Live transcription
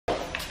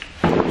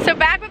So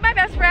back with my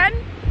best friend.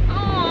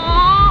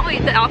 Aww,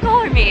 wait, the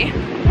alcohol or me?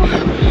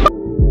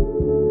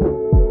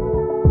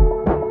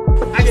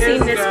 I've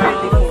seen this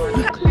friend before.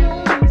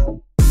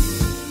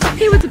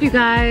 Hey, what's up, you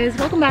guys?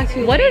 Welcome back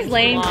to. What does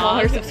Layne call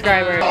her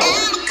subscribers?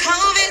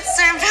 COVID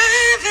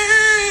survivor,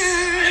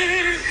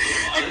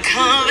 a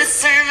COVID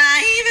survivor.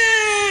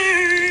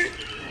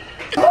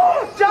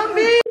 Oh, jump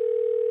me!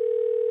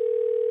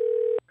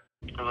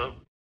 Hello?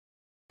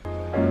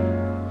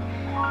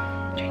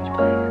 Change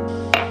plans.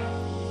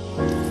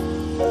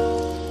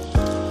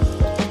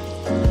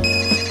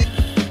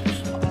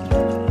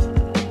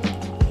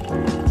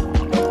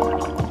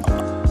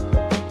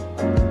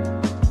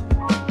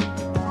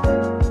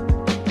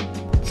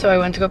 So I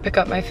went to go pick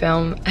up my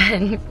film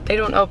and they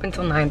don't open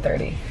till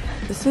 9:30.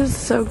 This is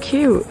so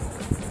cute.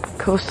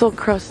 Coastal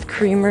Crust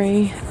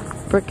Creamery,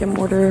 brick and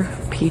mortar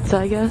pizza,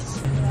 I guess.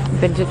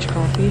 Vintage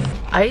coffee.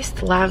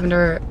 Iced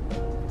lavender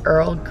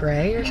Earl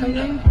Grey or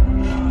something.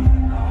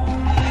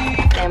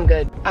 Damn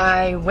good.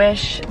 I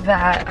wish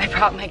that I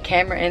brought my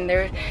camera in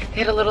there.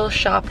 They had a little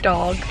shop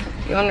dog.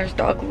 The owner's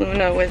dog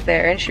Luna was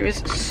there and she was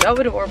so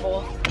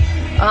adorable.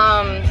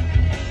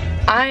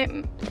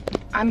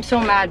 I'm so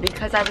mad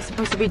because I was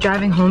supposed to be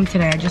driving home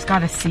today. I just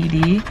got a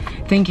CD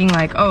thinking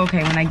like, oh,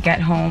 okay, when I get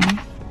home,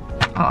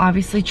 I'll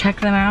obviously check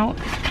them out.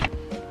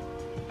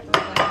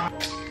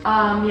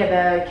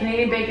 Yeah, the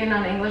Canadian bacon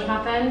on English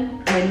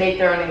muffin. And they make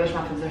their own English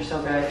muffins, they're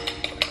so good.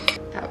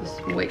 That was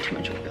way too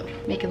much oil.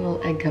 Making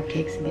little egg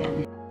cupcakes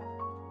again.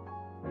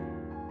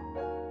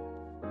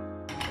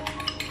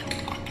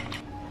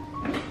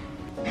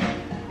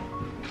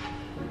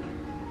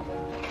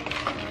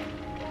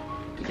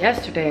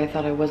 Yesterday I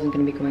thought I wasn't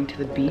gonna be going to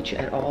the beach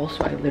at all,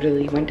 so I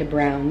literally went to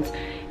Brown's,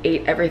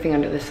 ate everything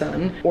under the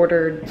sun,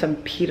 ordered some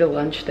pita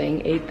lunch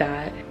thing, ate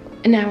that,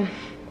 and now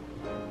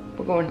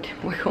we're going to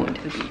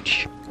the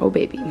beach. Oh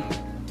baby.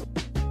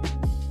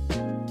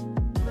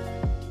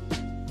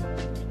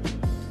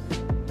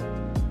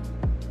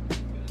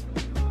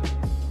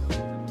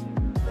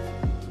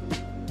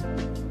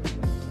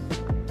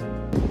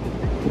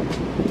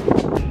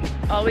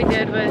 All we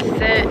did was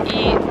sit,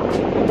 eat.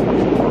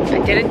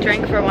 I didn't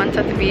drink for once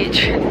at the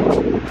beach,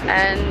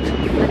 and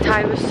the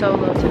tide was so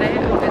low today.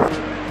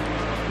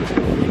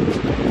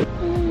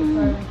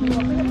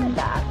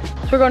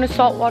 So we're going to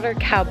Saltwater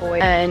Cowboy,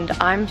 and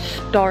I'm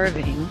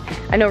starving.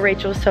 I know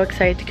Rachel's so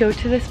excited to go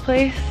to this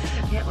place.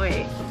 I can't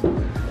wait.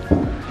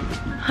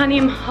 Honey,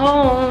 I'm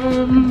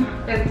home.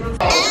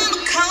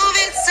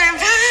 COVID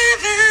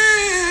survivor,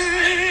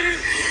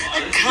 a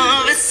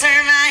COVID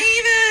survivor.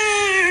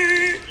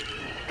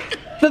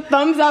 The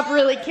thumbs up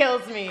really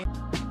kills me.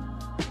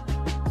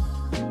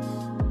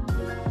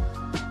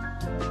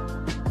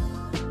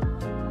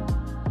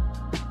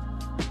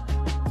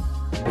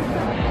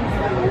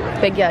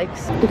 Big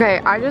yikes. Okay,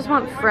 I just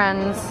want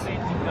friends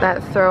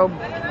that throw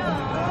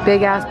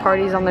big ass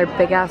parties on their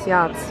big ass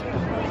yachts.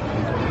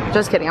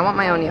 Just kidding, I want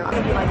my own yacht.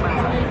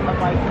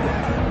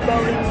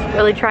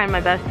 Really trying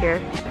my best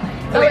here.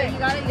 Oh wait, you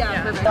got it?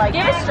 Yeah. Perfect. Like,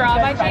 Give a straw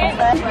by chance?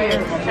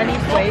 I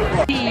need weight.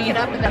 Pick it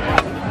up and then.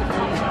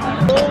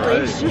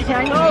 Holy shit.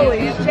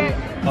 Holy shit.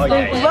 Oh,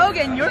 yeah.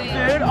 Logan, your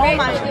food. Oh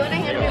my.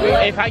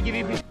 If I give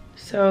you...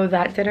 So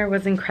that dinner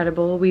was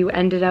incredible. We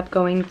ended up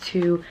going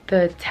to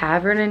the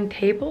Tavern and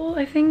Table,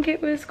 I think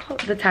it was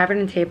called. The Tavern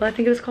and Table, I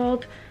think it was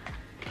called.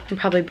 I'm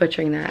probably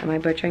butchering that. Am I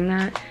butchering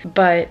that?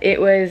 But it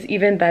was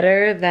even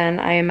better than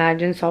I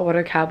imagined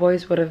Saltwater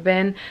Cowboys would have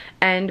been.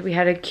 And we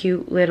had a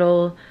cute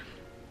little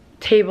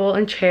table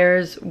and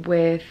chairs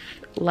with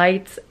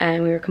lights,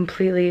 and we were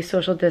completely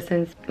social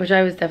distance, which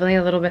I was definitely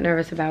a little bit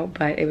nervous about,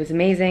 but it was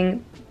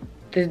amazing.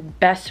 The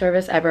best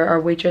service ever. Our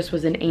waitress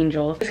was an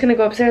angel. I'm just gonna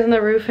go upstairs on the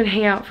roof and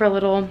hang out for a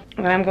little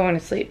when I'm going to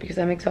sleep because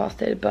I'm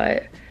exhausted,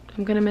 but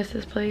I'm gonna miss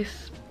this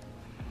place.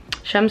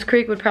 Shems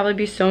Creek would probably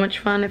be so much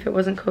fun if it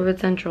wasn't COVID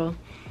central.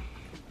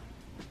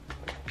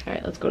 All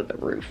right, let's go to the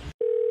roof.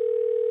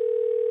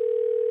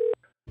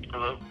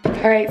 Hello?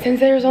 All right, since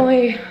there's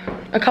only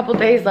a couple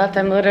days left,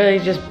 I'm literally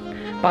just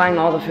buying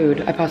all the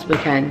food I possibly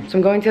can. So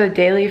I'm going to the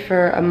Daily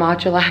for a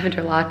matcha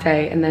lavender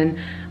latte, and then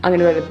I'm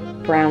gonna go to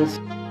Brown's.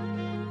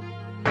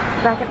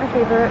 Back at my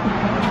favorite.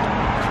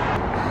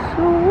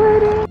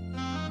 Sweaty.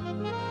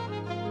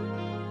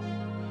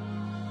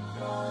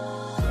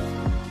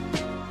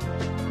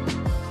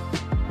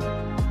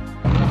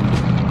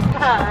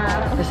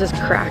 This is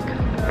crack.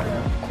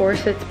 Of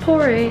course it's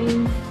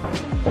pouring.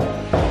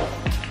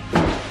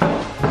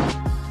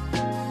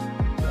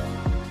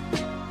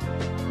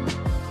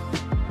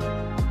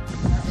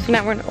 So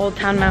now we're in Old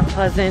Town Mount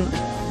Pleasant.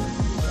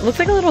 It looks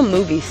like a little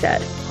movie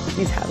set,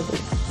 these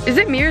houses. Is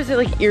it me or is it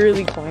like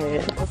eerily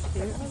quiet?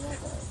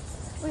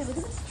 Wait, look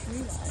at this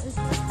tree,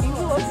 guys.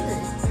 Angel Oak tree.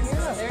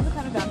 Yeah, there's a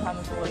kind of downtown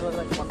that's literally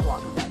like 1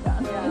 block of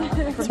downtown.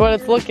 Yeah. That's what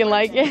it's looking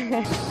like.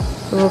 A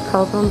little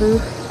telephone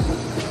booth.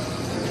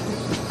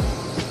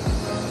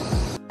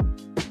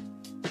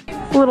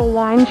 A little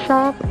wine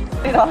shop.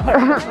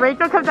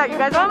 Rachel comes out. You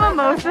guys want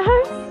mimosas?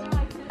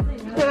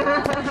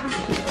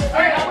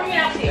 Alright, I'll bring it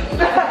out to you.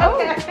 Oh,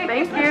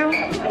 thank you.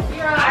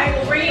 I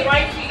will bring it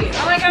right to you.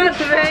 Oh my god,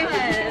 today.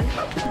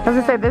 I was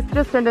gonna say, this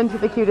just turned into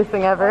the cutest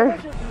thing ever.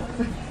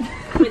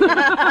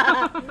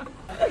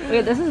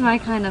 Wait, this is my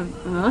kind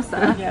of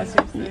mimosa. Yeah,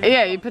 seriously.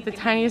 Yeah, you put the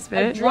tiniest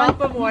bit. Drop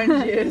of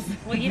orange juice.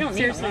 Well, you don't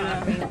Seriously,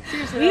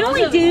 Seriously, we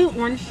only do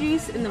orange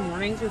juice in the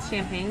mornings with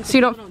champagne, So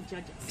you don't- people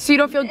judge us. So you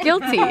don't feel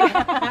guilty.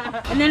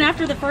 And then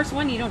after the first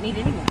one, you don't need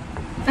any more.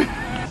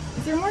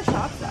 Is there more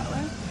shots that way?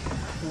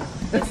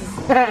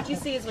 What you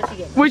see is what you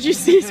get. Would you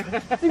see? So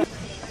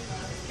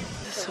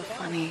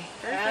funny.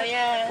 Oh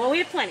yeah. Well, we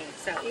have plenty,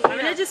 so I'm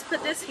gonna just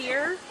put this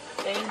here.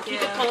 Thank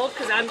Keep it cold,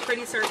 because I'm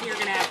pretty certain you're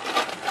gonna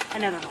have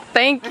another one.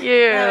 Thank you.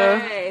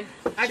 Hey.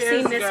 I've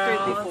Cheers, seen this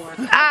girls. group before.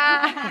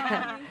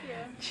 Ah.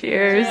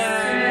 Cheers.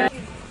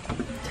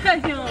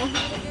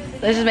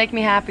 This just make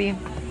me happy.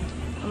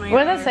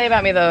 What does that say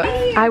about me though?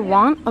 I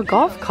want a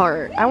golf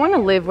cart. I want to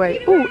live where.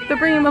 Ooh, they're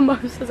bringing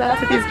mimosas out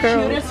to these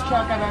girls. Cutest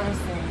truck I've ever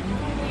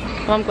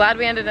seen. Well, I'm glad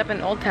we ended up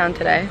in Old Town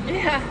today.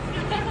 Yeah.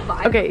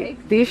 Okay,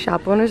 these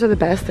shop owners are the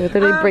best. They're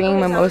literally bringing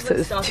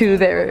mimosas to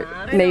their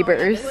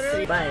neighbors.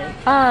 Ready for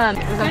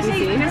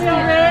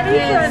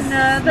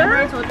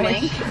another?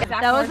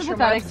 That was a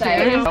pathetic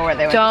too.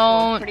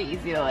 Don't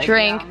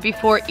drink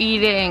before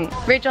eating.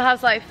 Rachel,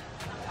 how's life?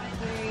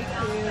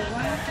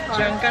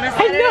 Drunk on a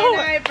Saturday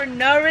night for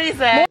no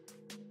reason.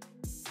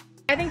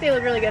 I think they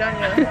look really good on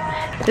you.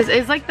 This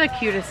is like the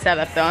cutest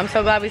setup though. I'm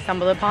so glad we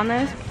stumbled upon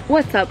this.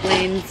 What's up,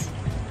 Layne's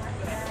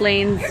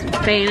fans?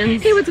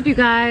 Hey, what's up you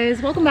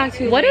guys? Welcome back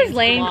to What does Layne's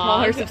Layne call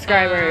her vlog.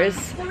 subscribers?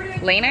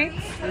 Laners?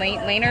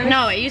 Laners?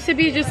 No, it used to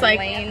be just like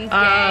Layne's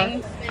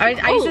gang. I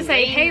used to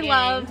say, Layne hey gang.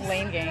 love.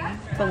 Lane gang.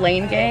 The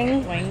Layne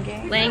gang? Lane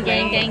gang. Lane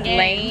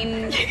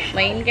gang.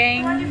 Lane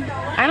gang.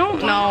 I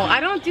don't know.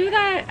 I don't do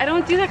that. I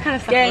don't do that kind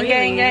of stuff. Gang,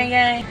 really.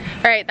 gang.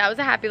 Alright, that was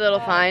a happy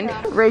little find.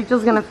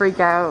 Rachel's gonna freak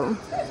out.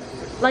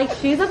 Like,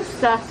 she's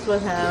obsessed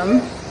with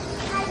him.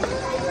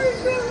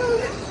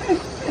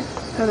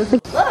 Look,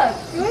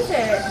 who is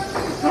it?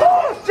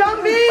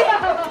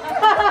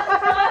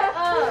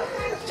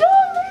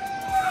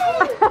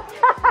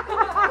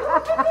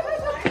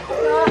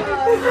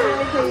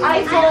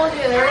 I told you,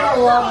 they're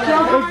gonna love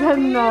them. It's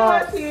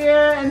not.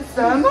 Here and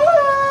some.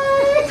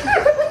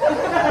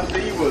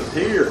 He was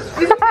here.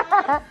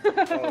 Oh,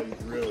 he's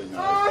really nice.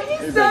 Oh,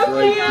 he's so a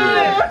great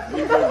kid.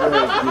 He's a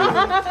great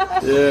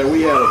kid. Yeah, we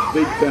had a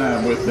big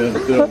time with them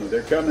filming.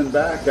 They're coming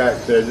back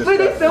actually. Wait,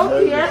 they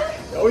filmed here?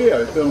 Oh yeah,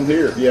 they filmed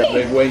here. Yeah,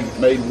 they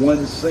made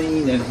one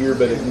scene in here,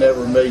 but it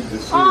never made the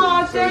series.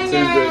 Aw, so dang it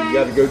seems that you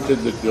got to go to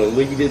the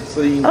deleted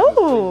scene.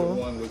 Oh.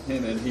 The one with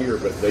him in here,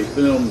 but they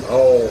filmed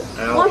all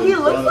out. Well, he in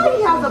looks front of like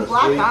he us has on a the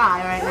black scene.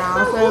 eye right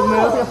now, so it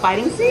moves like a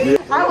fighting scene. Yeah.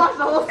 I watched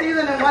the whole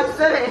season in one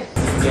sitting.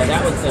 Yeah,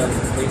 that was the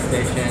police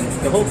station.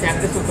 The whole town.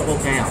 This was the whole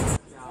town.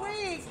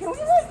 Wait, can we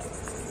like?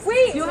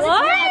 Wait,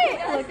 what?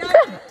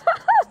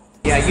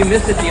 Yeah, you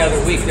missed it the other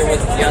week. There was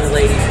young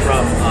ladies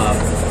from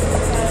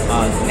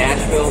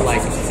Nashville,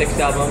 like 6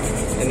 of them,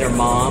 and their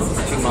moms,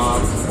 2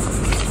 moms,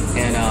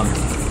 and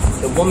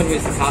the woman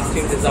who's the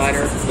costume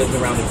designer lives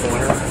around the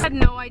corner. I had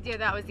no idea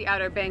that was the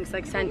Outer Banks,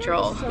 like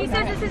Central. He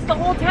says this is the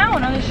whole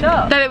town on the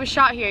show. That it was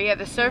shot here. Yeah,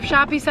 the surf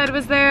shop he said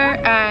was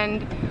there,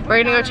 and we're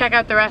gonna go check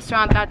out the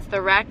restaurant. That's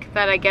the Wreck.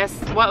 That I guess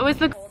what was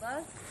the.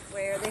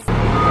 Where they?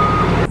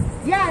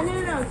 Yeah,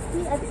 no.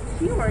 See, I think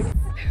she works.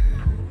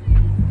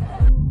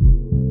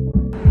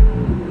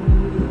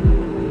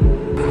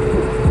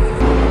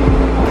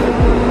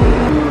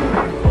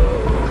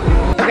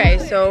 Okay,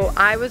 so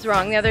I was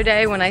wrong the other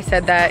day when I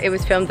said that it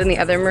was filmed in the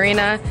other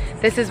marina.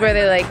 This is where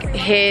they like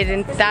hid,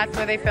 and that's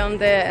where they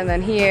filmed it, and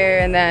then here,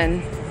 and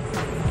then.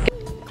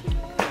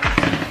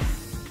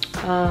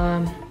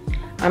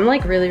 I'm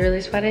like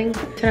really sweating.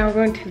 So now we're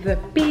going to the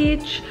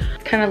beach.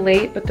 It's kind of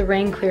late, but the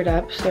rain cleared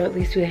up, so at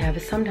least we have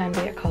some time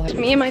to get color.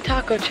 Me and my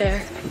taco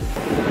chair.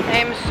 I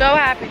am so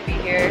happy to be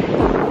here,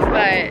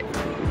 but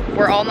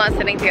we're all not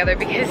sitting together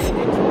because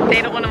they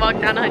don't want to walk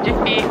down 100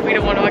 feet. We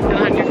don't want to walk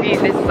down 100 feet.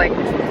 This is like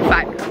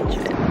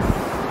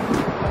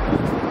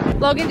 500.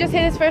 Logan just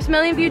hit his first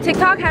million view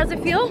TikTok. How does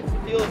it feel?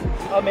 Feels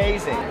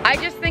amazing. I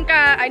just think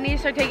I need to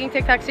start taking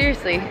TikTok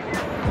seriously.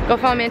 Go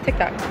follow me on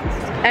TikTok.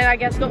 And I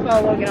guess go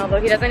follow Logan, although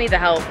he doesn't need the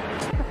help.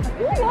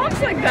 Who walks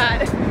like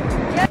that?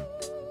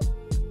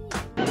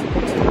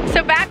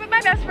 So back with my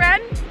best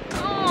friend.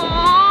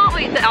 Aww.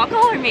 Wait, the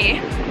alcohol or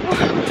me?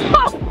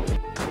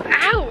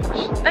 Ouch!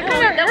 That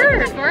kind of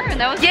hurt. Was burn.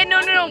 That was Yeah,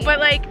 no, but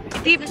like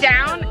deep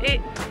down,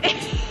 it.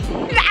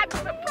 That's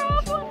the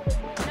problem.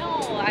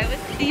 No, I was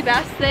the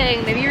best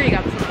thing. Maybe you already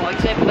got this vlog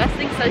today, but the best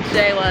thing said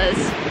today was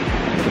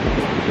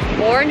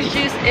orange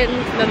juice in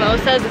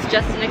mimosas is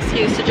just an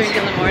excuse to drink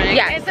in the morning.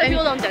 Yes, and so and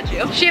people don't judge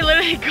you. She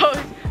literally goes,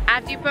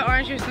 after you put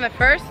orange juice in the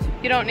first,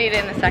 you don't need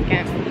it in the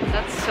second.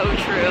 That's so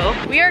true.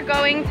 We are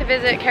going to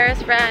visit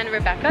Kara's friend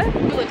Rebecca.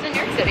 Who lives in New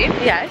York City?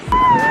 Yes.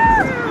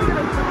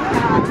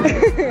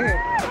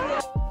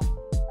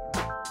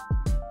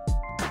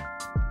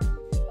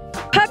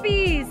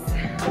 Puppies!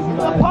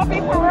 Puppy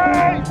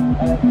parade!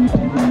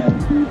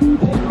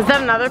 Is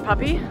that another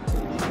puppy?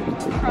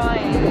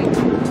 Crying.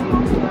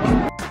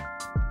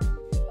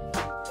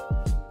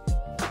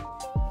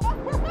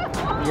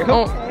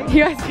 Oh,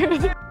 you guys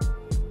scared?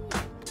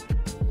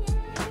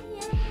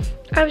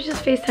 I was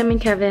just FaceTiming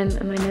Kevin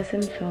and I miss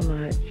him so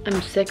much.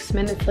 I'm 6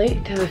 minutes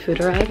late to the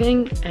food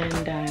arriving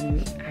and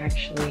I'm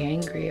actually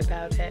angry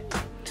about it.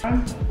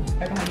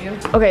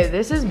 Okay,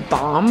 this is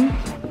bomb.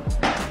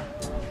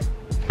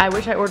 I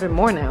wish I ordered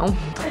more now.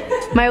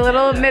 My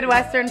little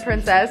Midwestern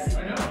princess.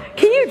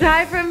 Can you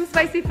die from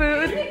spicy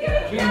food?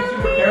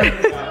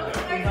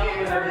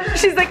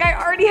 She's like, I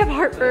already have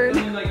heartburn.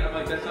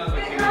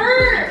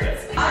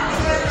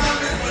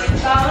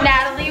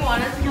 Natalie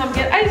wanted to come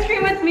get ice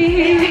cream with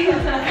me.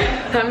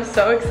 I'm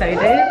so excited.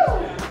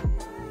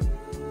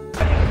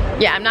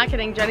 Yeah, I'm not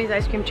kidding. Jenny's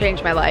ice cream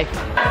changed my life.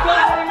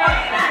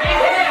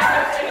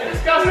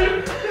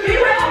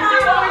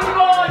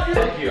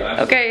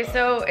 Okay,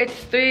 so it's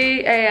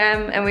 3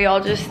 a.m. and we all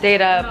just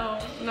stayed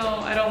up. No,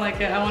 I don't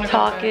like it. I want to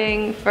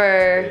talking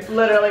for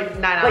Literally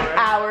 9 hours. like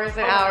hours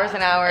and hours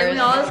and hours. And we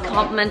all just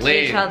complimented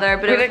each other,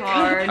 but it was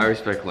hard. I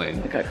respect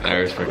Layne. I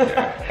respect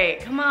her. Hey,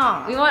 come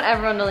on. We want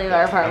everyone to leave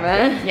our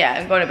apartment. Yeah,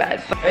 I'm going to bed.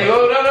 Hey,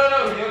 no.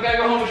 You gotta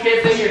go home. You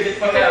can't stay here. Just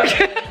fuck out.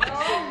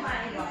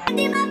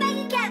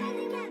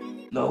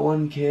 No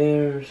one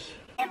cares.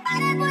 I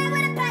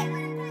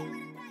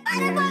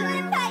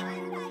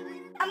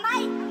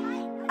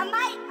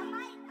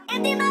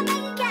might.